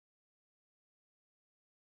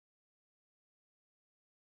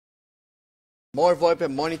More VoIP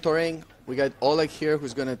and monitoring. We got Oleg here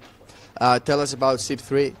who's going to tell us about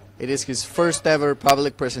SIP3. It is his first ever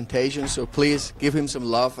public presentation, so please give him some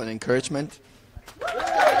love and encouragement.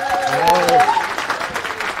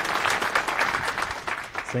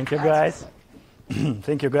 Thank you, guys.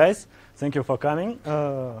 Thank you, guys. Thank you for coming.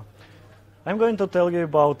 I'm going to tell you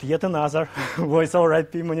about yet another voice over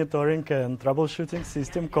IP monitoring and troubleshooting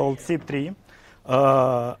system called SIP3.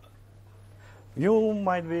 You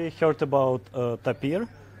might be heard about Tapir.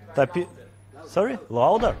 Sorry,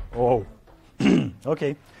 louder? Oh,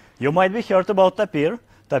 okay. You might be heard about Tapir.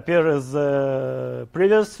 Tapir is the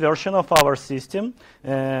previous version of our system,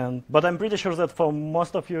 but I'm pretty sure that for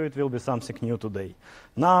most of you it will be something new today.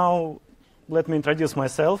 Now, let me introduce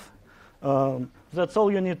myself. That's all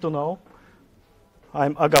you need to know.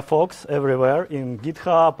 I'm Agafox everywhere in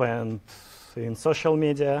GitHub and in social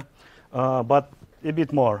media, but a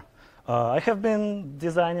bit more. I have been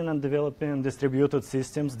designing and developing distributed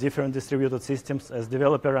systems, different distributed systems as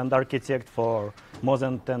developer and architect for more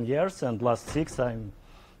than 10 years, and last 6 I'm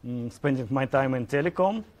spending my time in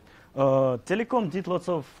telecom. Telecom did lots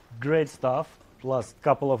of great stuff last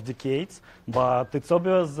couple of decades, but it's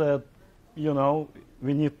obvious that, you know,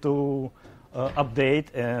 we need to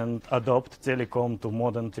update and adopt telecom to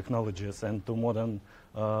modern technologies and to modern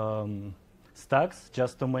stacks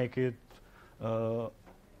just to make it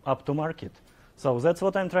up to market. So that's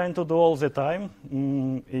what I'm trying to do all the time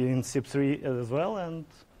in SIP3 as well, and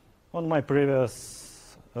on my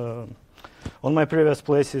previous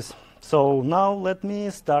places. So now let me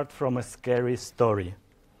start from a scary story.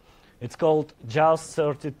 It's called JAWS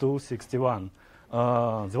 3261.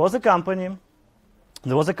 There was a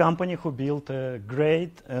company who built a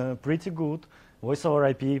great, pretty good voice over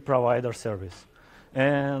IP provider service,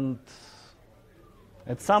 and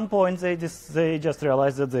at some point, they just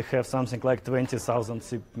realized that they have something like 20,000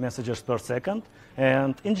 SIP messages per second.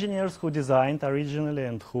 And engineers who designed originally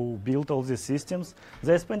and who built all these systems,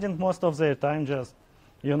 they're spending most of their time just,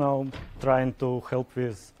 you know, trying to help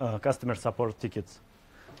with customer support tickets.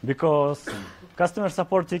 Because customer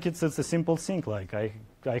support tickets, it's a simple thing. Like I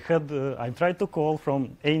tried to call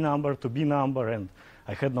from A number to B number, and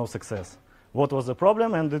I had no success. What was the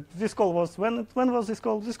problem? And this call was, when was this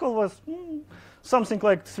call? This call was something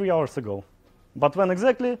like 3 hours ago. But when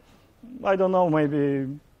exactly? I don't know, maybe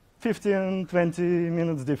 15, 20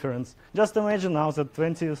 minutes difference. Just imagine now that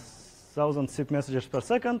 20,000 SIP messages per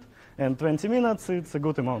second and 20 minutes, it's a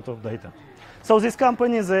good amount of data. So this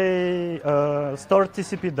company, they stored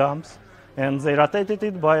TCP dumps, and they rotated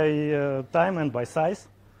it by time and by size.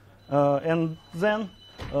 And then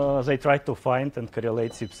they tried to find and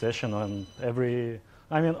correlate SIP session on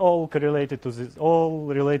all related to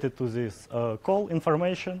this call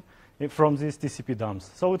information from these TCP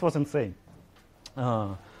dumps. So it was insane.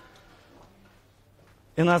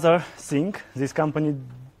 Another thing, this company,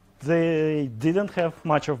 they didn't have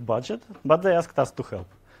much of budget, but they asked us to help.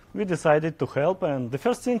 We decided to help, and the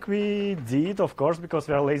first thing we did, of course, because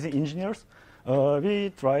we are lazy engineers,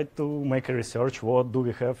 we tried to make a research. What do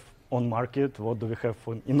we have on market? What do we have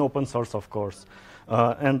in open source, of course?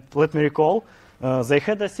 And let me recall, they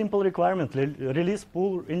had a simple requirement: release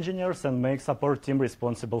pool engineers and make support team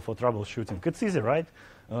responsible for troubleshooting. It's easy, right?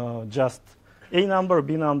 Just A number,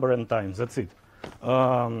 B number, and time. That's it.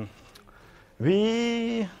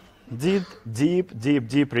 We did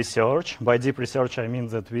deep research. By deep research, I mean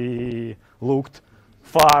that we looked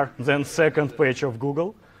far than second page of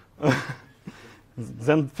Google,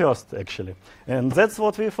 than first, actually. And that's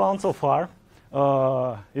what we found so far.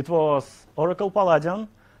 It was Oracle Palladium,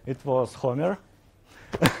 it was Homer,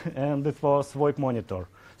 and it was VoIP Monitor.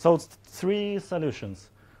 So it's 3 solutions.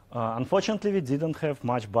 Unfortunately, we didn't have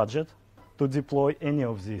much budget to deploy any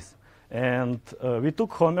of these. And we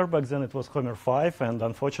took Homer, back then it was Homer 5, and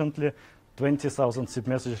unfortunately, 20,000 SIP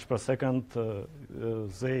messages per second,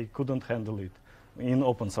 they couldn't handle it in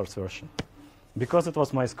open source version. Because it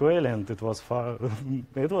was MySQL and it was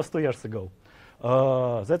it was 2 years ago.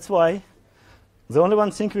 That's why the only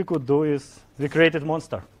one thing we could do is we created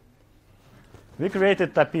monster. We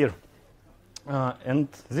created Tapir, and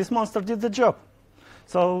this monster did the job.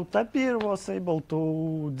 So Tapir was able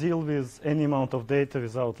to deal with any amount of data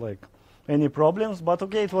without any problems, but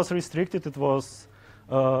okay, it was restricted. It was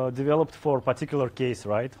developed for a particular case,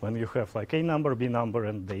 right? When you have A number, B number,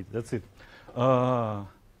 and date. That's it.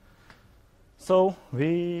 So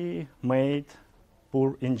we made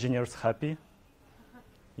poor engineers happy.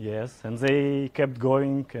 Yes, and they kept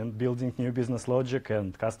going and building new business logic,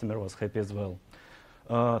 and customer was happy as well.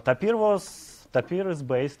 Tapir is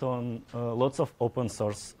based on lots of open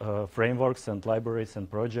source frameworks and libraries and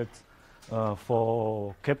projects.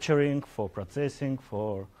 for capturing, for processing,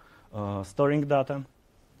 for storing data.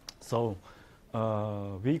 So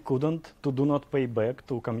we couldn't to do not pay back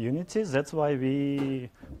to community. That's why we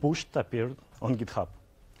pushed Tapir on GitHub.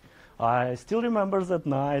 I still remember that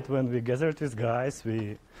night when we gathered with guys.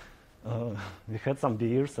 We had some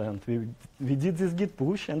beers and we did this Git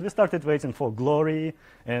push and we started waiting for glory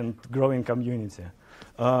and growing community.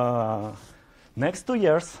 Next 2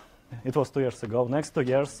 years, it was 2 years ago, next 2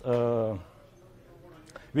 years,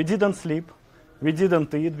 we didn't sleep, we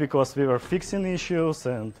didn't eat because we were fixing issues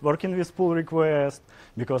and working with pull requests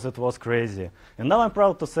because it was crazy. And now I'm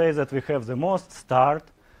proud to say that we have the most start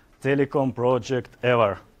telecom project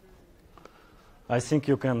ever. I think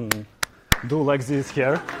you can do like this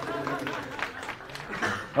here.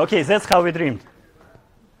 Okay, that's how we dreamed.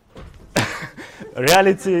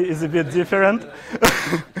 Reality is a bit different.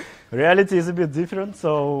 Reality is a bit different.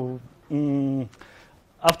 So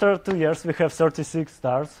after 2 years, we have 36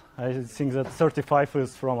 stars. I think that 35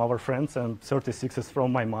 is from our friends and 36 is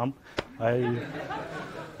from my mom. But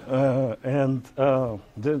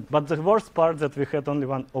the worst part that we had only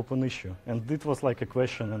one open issue, and it was like a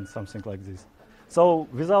question and something like this. So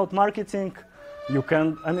without marketing, you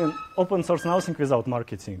can, I mean, open source nothing without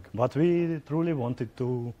marketing, but we truly wanted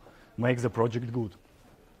to make the project good.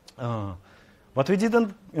 But we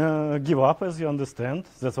didn't give up, as you understand.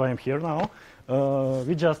 That's why I'm here now.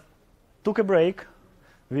 We just took a break.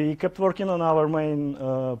 We kept working on our main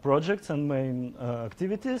projects and main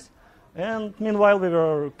activities. And meanwhile, we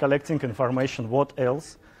were collecting information. What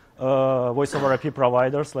else? Voice over IP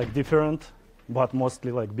providers, like different, but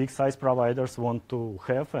mostly like big size providers want to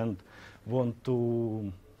have and want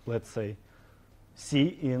to, let's say,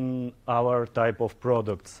 see in our type of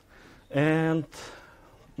products. And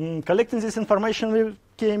collecting this information, we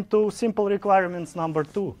came to simple requirements number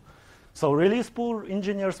 2. So release poor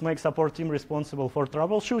engineers make support team responsible for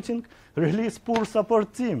troubleshooting, release poor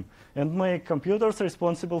support team, and make computers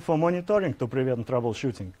responsible for monitoring to prevent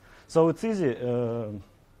troubleshooting. So it's easy.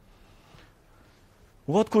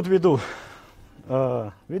 What could we do?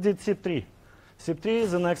 We did SIP3. SIP3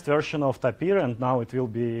 is the next version of Tapir, and now it will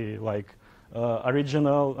be like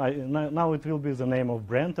original. Now it will be the name of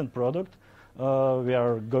brand and product we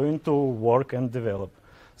are going to work and develop.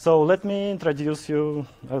 So let me introduce you,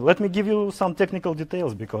 let me give you some technical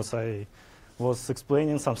details because I was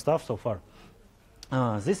explaining some stuff so far.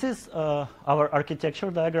 This is our architecture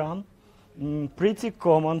diagram, pretty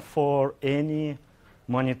common for any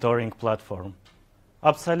monitoring platform.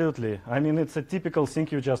 Absolutely. I mean, it's a typical thing.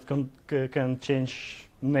 You just can change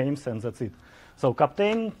names and that's it. So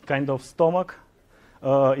Captain, kind of stomach.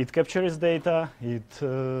 It captures data. It's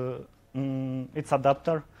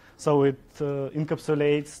adapter. So it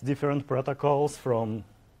encapsulates different protocols from,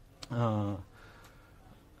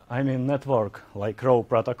 network, like row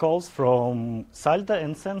protocols from SALTA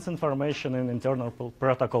and sends information in internal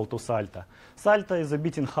protocol to SALTA. SALTA is a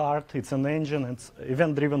beating heart. It's an engine. It's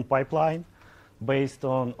event-driven pipeline based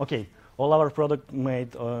on, all our product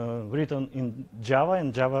made written in Java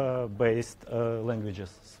and Java-based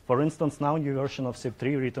languages. For instance, now new version of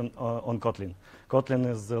SIP3 written on Kotlin. Kotlin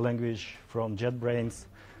is the language from JetBrains,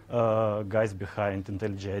 guys behind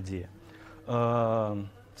IntelliJ IDEA.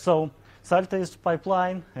 So SALTA is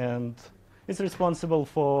pipeline, and it's responsible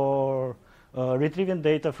for retrieving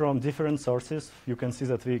data from different sources. You can see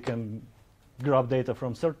that we can grab data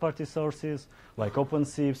from third-party sources like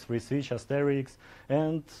OpenSIPs, FreeSwitch, Asterix,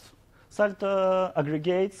 and SALTA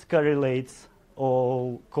aggregates, correlates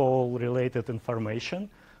all call-related information,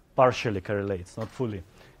 partially correlates, not fully,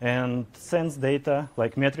 and sends data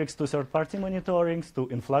like metrics to third-party monitorings, to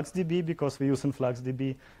InfluxDB, because we use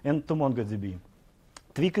InfluxDB, and to MongoDB.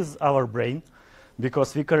 Tweak is our brain,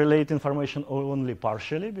 because we correlate information only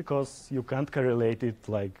partially, because you can't correlate it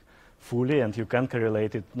like fully, and you can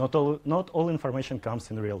correlate it. Not all information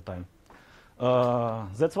comes in real time.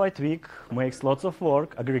 That's why Tweak makes lots of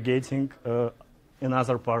work aggregating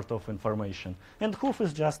another part of information. And Hoof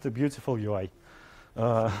is just a beautiful UI.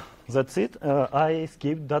 That's it. I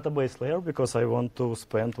skipped database layer because I want to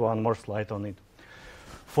spend one more slide on it.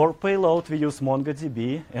 For payload, we use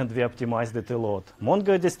MongoDB, and we optimize it a lot.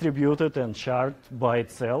 Mongo distributed and shared by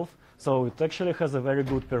itself, so it actually has a very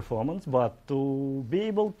good performance, but to be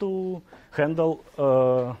able to handle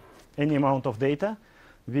any amount of data,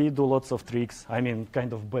 we do lots of tricks,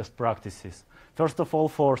 kind of best practices. First of all,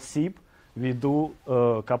 for SIP, we do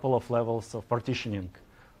a couple of levels of partitioning.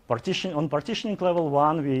 On partitioning level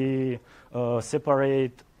 1, we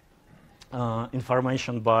separate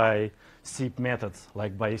information by SIP methods,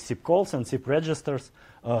 like by SIP calls and SIP registers.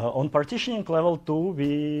 On partitioning level 2,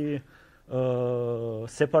 we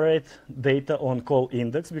separate data on call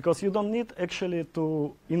index, because you don't need actually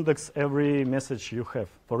to index every message you have.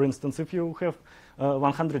 For instance, if you have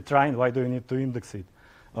 100 trying, why do you need to index it?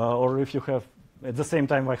 Or if you have at the same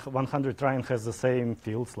time 100 trying has the same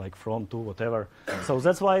fields like from, to, whatever. So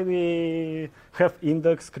that's why we have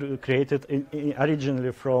index created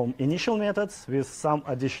originally from initial methods with some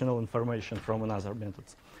additional information from another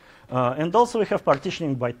methods. And also we have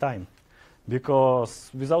partitioning by time, because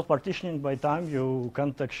without partitioning by time, you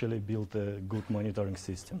can't actually build a good monitoring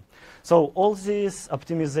system. So all these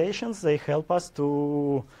optimizations, they help us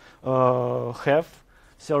to have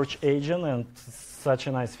search agent and such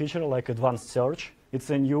a nice feature like advanced search.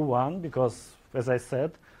 It's a new one because, as I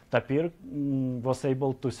said, Tapir was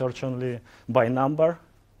able to search only by number,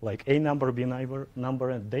 like A number, B number,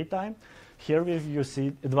 and daytime. Here you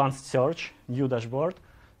see advanced search, new dashboard,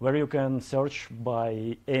 where you can search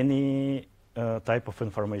by any type of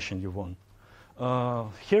information you want.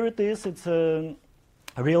 Here it is. It's a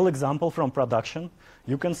real example from production.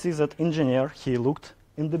 You can see that engineer, he looked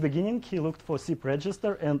in the beginning, he looked for SIP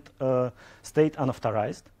register and stayed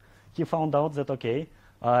unauthorized. He found out that, okay,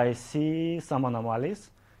 I see some anomalies.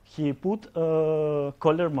 He put a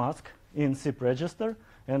caller mask in SIP register,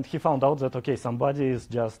 and he found out that, okay, somebody is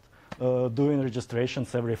just doing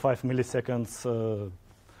registrations every 5 milliseconds,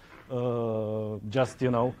 just,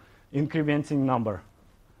 incrementing number.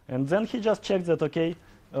 And then he just checked that, okay,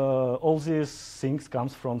 all these things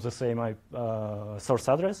comes from the same source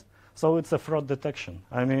address. So it's a fraud detection.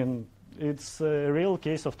 I mean, it's a real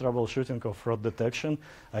case of troubleshooting of fraud detection.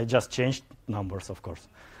 I just changed numbers, of course.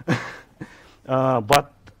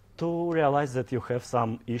 But to realize that you have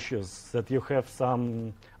some issues, that you have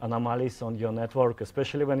some anomalies on your network,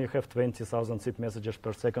 especially when you have 20,000 SIP messages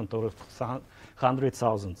per second or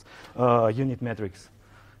 100,000, you need metrics.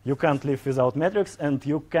 You can't live without metrics, and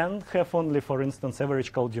you can have only, for instance,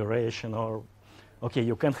 average call duration, or okay,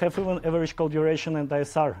 you can have even average call duration and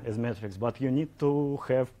ISR as metrics, but you need to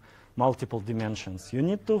have multiple dimensions. You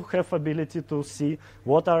need to have ability to see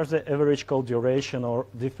what are the average call duration or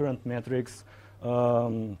different metrics,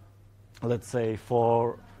 let's say,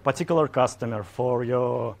 for particular customer, for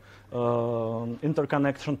your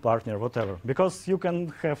interconnection partner, whatever, because you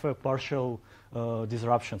can have a partial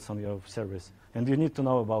disruptions on your service, and you need to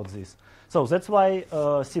know about this. So that's why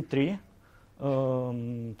SIP3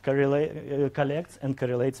 collects and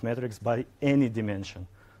correlates metrics by any dimension.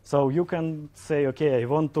 So you can say, okay, I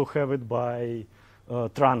want to have it by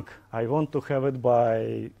trunk. I want to have it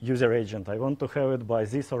by user agent. I want to have it by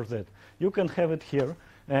this or that. You can have it here.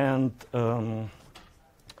 And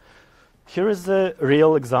here is a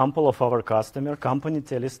real example of our customer, company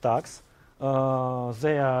Telestax.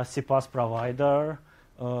 They are CPaaS provider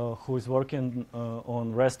who is working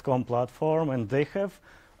on RESTCOM platform, and they have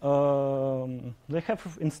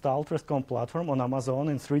installed RESTCOM platform on Amazon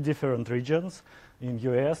in 3 different regions, in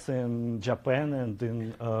US, in Japan, and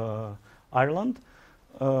in Ireland.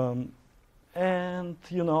 And,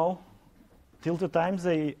 till the time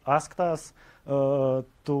they asked us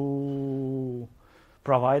to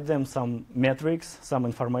provide them some metrics, some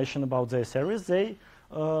information about their service, they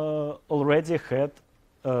already had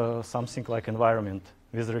something like environment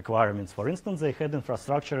with requirements. For instance, they had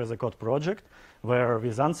infrastructure as a code project, where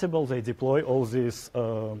with Ansible they deploy all these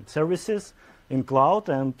services in cloud,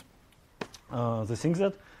 and the things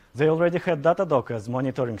that they already had Datadog as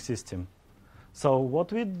monitoring system. So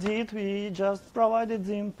what we did, we just provided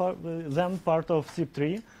them part of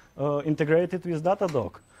SIP3, integrated with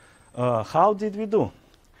Datadog. How did we do?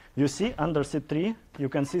 You see under SIP3, you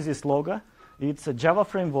can see this logo. It's a Java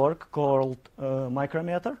framework called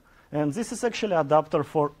Micrometer, and this is actually adapter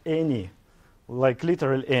for any, like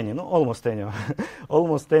literally any, almost any,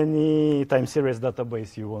 almost any time series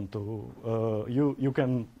database you want to, you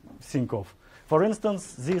can think of. For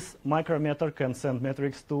instance, this micrometer can send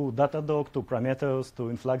metrics to Datadog, to Prometheus, to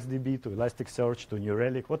InfluxDB, to Elasticsearch, to New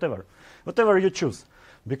Relic, whatever you choose.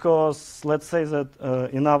 Because let's say that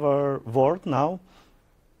in our world now,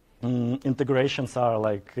 integrations are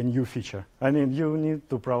like a new feature. I mean, you need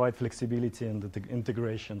to provide flexibility in the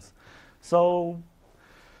integrations. So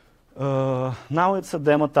now it's a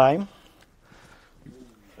demo time.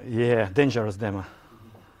 Yeah, dangerous demo.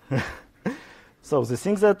 So the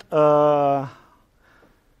things that,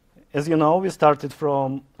 as you know, we started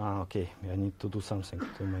from, okay, I need to do something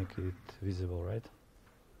to make it visible, right?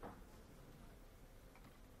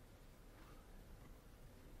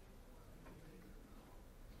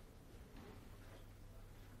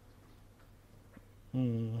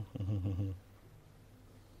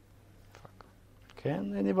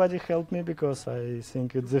 Can anybody help me, because I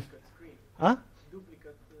think it's a... Huh?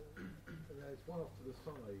 There's one off to the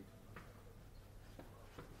side.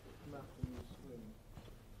 Map on your screen.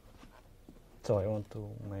 So I want to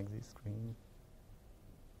make this screen.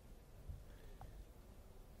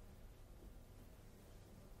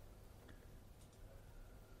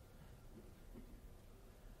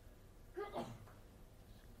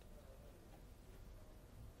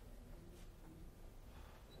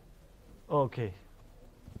 Okay,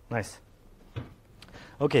 nice.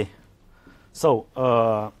 Okay, so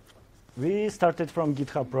we started from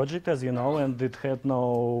GitHub project, as you know, and it had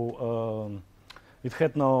no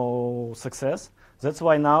success. That's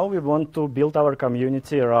why now we want to build our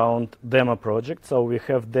community around demo project. So we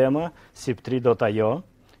have demo SIP3.io.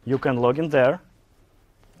 You can log in there.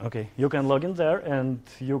 Okay, you can log in there and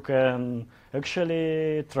you can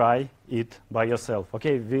actually try it by yourself.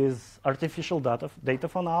 Okay, with artificial data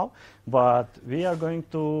for now, but we are going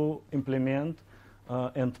to implement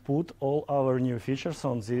and put all our new features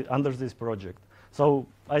on under this project. So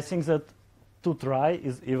I think that to try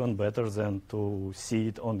is even better than to see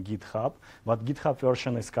it on GitHub, but GitHub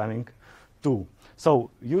version is coming too. So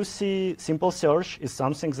you see simple search is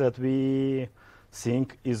something that we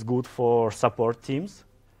think is good for support teams,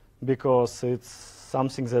 because it's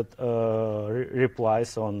something that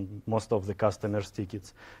replies on most of the customers'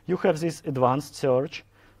 tickets. You have this advanced search.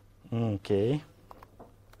 Okay.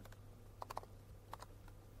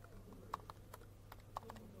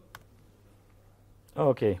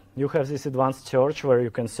 Okay, you have this advanced search where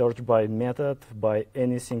you can search by method, by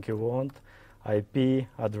anything you want, IP,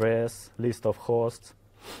 address, list of hosts.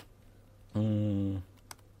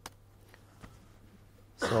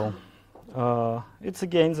 So it's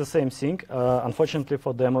again the same thing. Unfortunately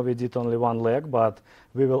for demo we did only one leg, but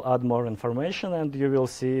we will add more information and you will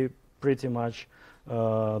see pretty much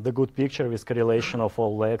the good picture with correlation of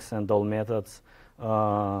all legs and all methods.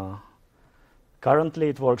 Currently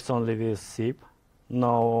it works only with SIP,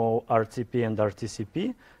 no RTP and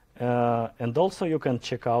RTCP. And also you can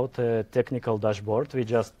check out a technical dashboard. We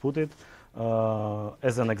just put it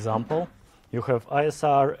as an example. You have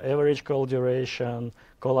ISR, average call duration,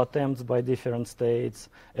 call attempts by different states,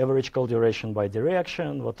 average call duration by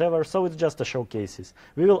direction, whatever. So it's just a showcases.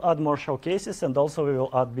 We will add more showcases, and also we will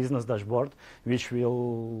add business dashboard, which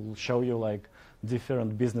will show you like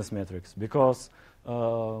different business metrics. Because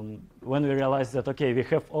when we realize that, okay, we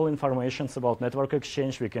have all information about network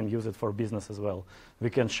exchange, we can use it for business as well. We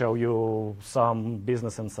can show you some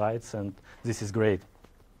business insights, and this is great.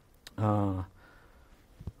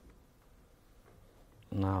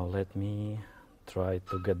 Now let me try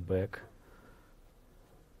to get back.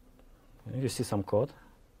 You see some code.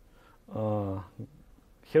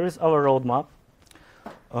 Here is our roadmap.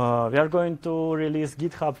 We are going to release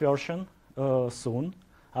GitHub version soon.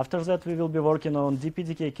 After that, we will be working on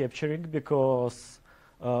DPDK capturing, because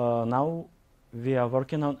now we are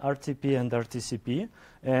working on RTP and RTCP.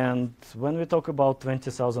 And when we talk about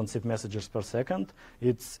 20,000 SIP messages per second,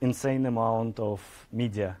 it's insane amount of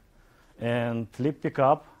media. And lip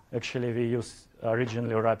pickup, actually we use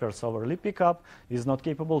originally wrappers over lip pickup, is not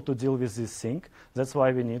capable to deal with this sync. That's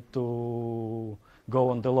why we need to go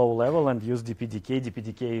on the low level and use DPDK.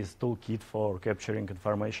 DPDK is toolkit for capturing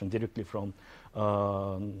information directly from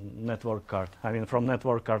network card. I mean, from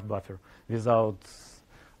network card buffer without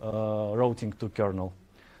routing to kernel.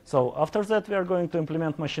 So after that, we are going to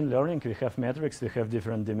implement machine learning. We have metrics, we have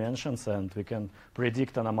different dimensions, and we can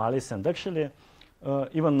predict anomalies. And actually,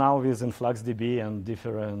 even now with InfluxDB and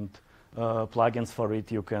different plugins for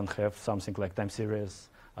it, you can have something like time series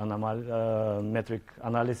metric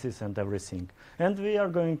analysis and everything. And we are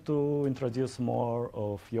going to introduce more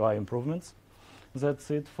of UI improvements. That's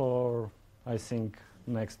it for, I think,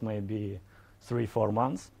 next maybe 3-4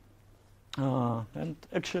 months. And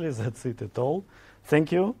actually, that's it at all.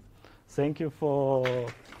 Thank you. Thank you for...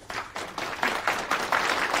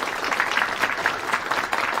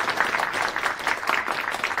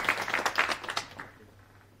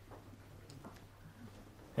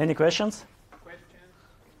 Any questions?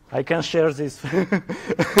 I can share this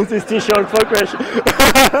this T-shirt for questions.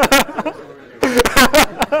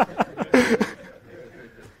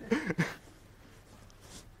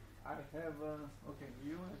 I have, okay,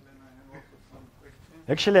 you, and then I have also some questions.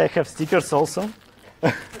 Actually, I have stickers also,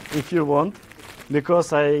 if you want,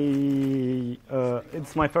 because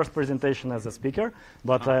it's my first presentation as a speaker,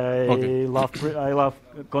 but I love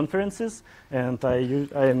conferences, and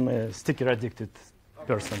I'm a sticker addicted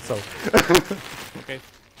person. So. Okay.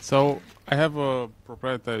 So I have a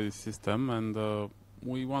proprietary system, and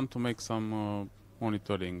we want to make some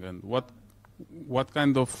monitoring. And what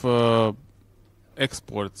kind of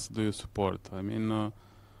exports do you support? I mean,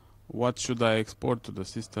 what should I export to the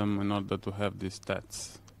system in order to have these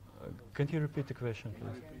stats? Can you repeat the question,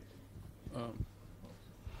 please?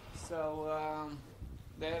 So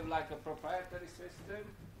they have like a proprietary system,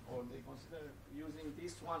 or they consider using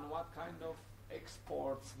this one. What kind of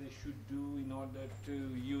exports they should do in order to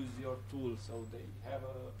use your tool? So they have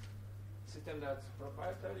a system that's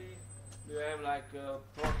proprietary. Do you have like a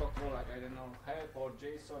protocol, like I don't know, HEP or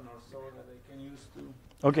JSON or so that they can use to?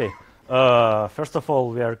 Okay. First of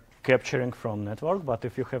all, we are capturing from network, but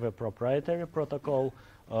if you have a proprietary protocol,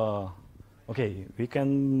 okay, we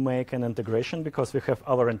can make an integration because we have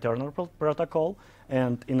our internal protocol,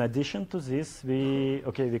 and in addition to this, we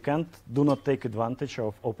do not take advantage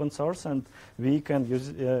of open source, and we can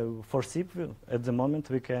use for SIP at the moment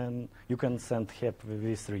you can send HEP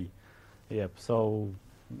v3. Yep. So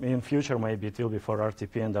in future maybe it will be for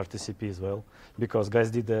RTP and RTCP as well, because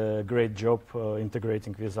guys did a great job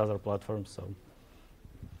integrating with other platforms. So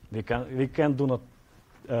we do not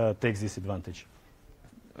take this advantage.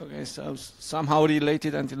 Okay, so somehow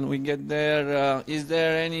related until we get there. Is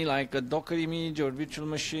there any like a Docker image or virtual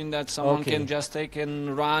machine that someone can just take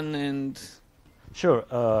and run and? Sure.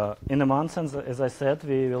 In a month, as I said,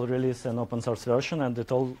 we will release an open source version, and it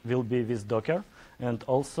all will be with Docker. And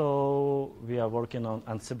also, we are working on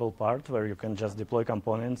Ansible part where you can just deploy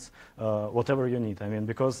components, whatever you need. I mean,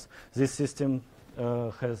 because this system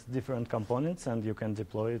has different components, and you can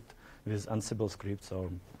deploy it with Ansible scripts or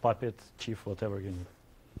Puppet, Chief, whatever you need.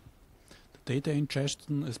 The data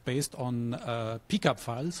ingestion is based on pcap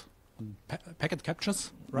files, on packet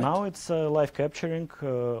captures, right? Now it's live capturing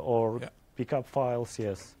or pcap files,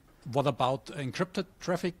 yes. What about encrypted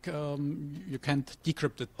traffic? You can't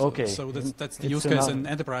decrypt it. Okay. So that's the use case in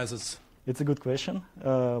enterprises. It's a good question,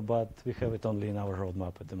 but we have it only in our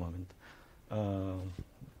roadmap at the moment.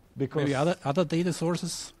 Because maybe other data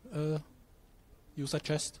sources you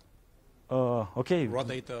suggest? Okay. Raw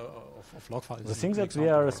data of log files. The thing that we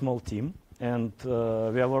are a small team, and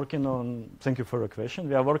we are working on, thank you for your question,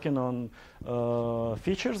 we are working on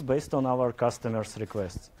features based on our customers'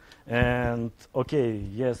 requests. And okay,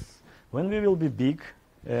 yes, when we will be big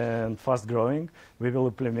and fast growing, we will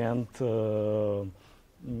implement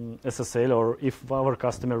SSL, or if our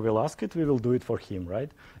customer will ask it, we will do it for him,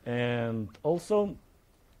 right? And also,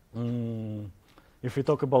 if we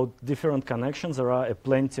talk about different connections, there are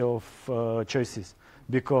plenty of choices.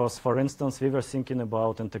 Because, for instance, we were thinking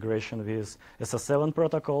about integration with SS7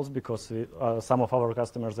 protocols because some of our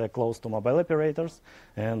customers are close to mobile operators,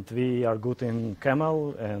 and we are good in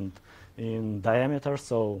camel and in diameter.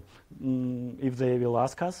 So if they will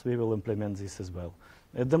ask us, we will implement this as well.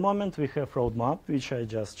 At the moment, we have roadmap, which I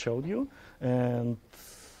just showed you, and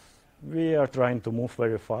we are trying to move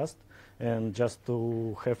very fast and just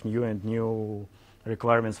to have new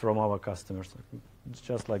requirements from our customers,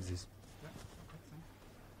 just like this.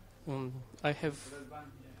 I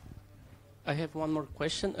have one more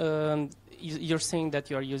question. You're saying that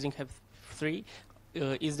you are using HEP3.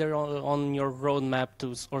 Is there on your roadmap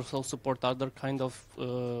to also support other kind of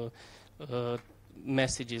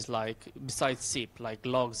messages, like besides SIP, like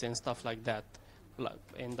logs and stuff like that,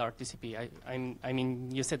 and RTCP? I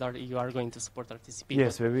mean, you said you are going to support RTCP.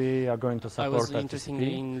 Yes, we are going to support RTCP. I was interested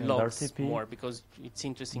in logs RTP. More because it's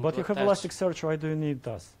interesting. But you have Elasticsearch. Why do you need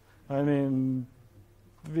us? I mean,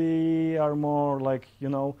 we are more like,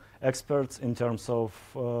 experts in terms of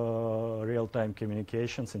real-time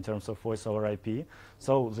communications, in terms of voice over IP.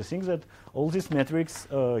 So the thing that all these metrics,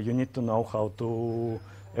 you need to know how to,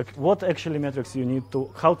 what actually metrics you need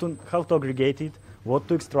to, how to aggregate it, what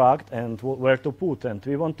to extract, and where to put. And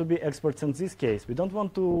we want to be experts in this case. We don't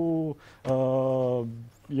want to,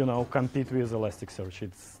 compete with Elasticsearch.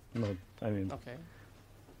 It's not, Okay.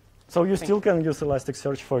 So you still can use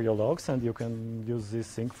Elasticsearch for your logs, and you can use this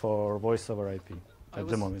thing for voice over IP at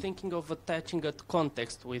the moment. I was thinking of attaching a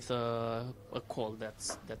context with a call.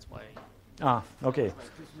 That's why. Okay.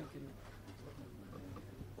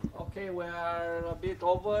 Okay, we are a bit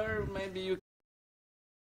over. Maybe you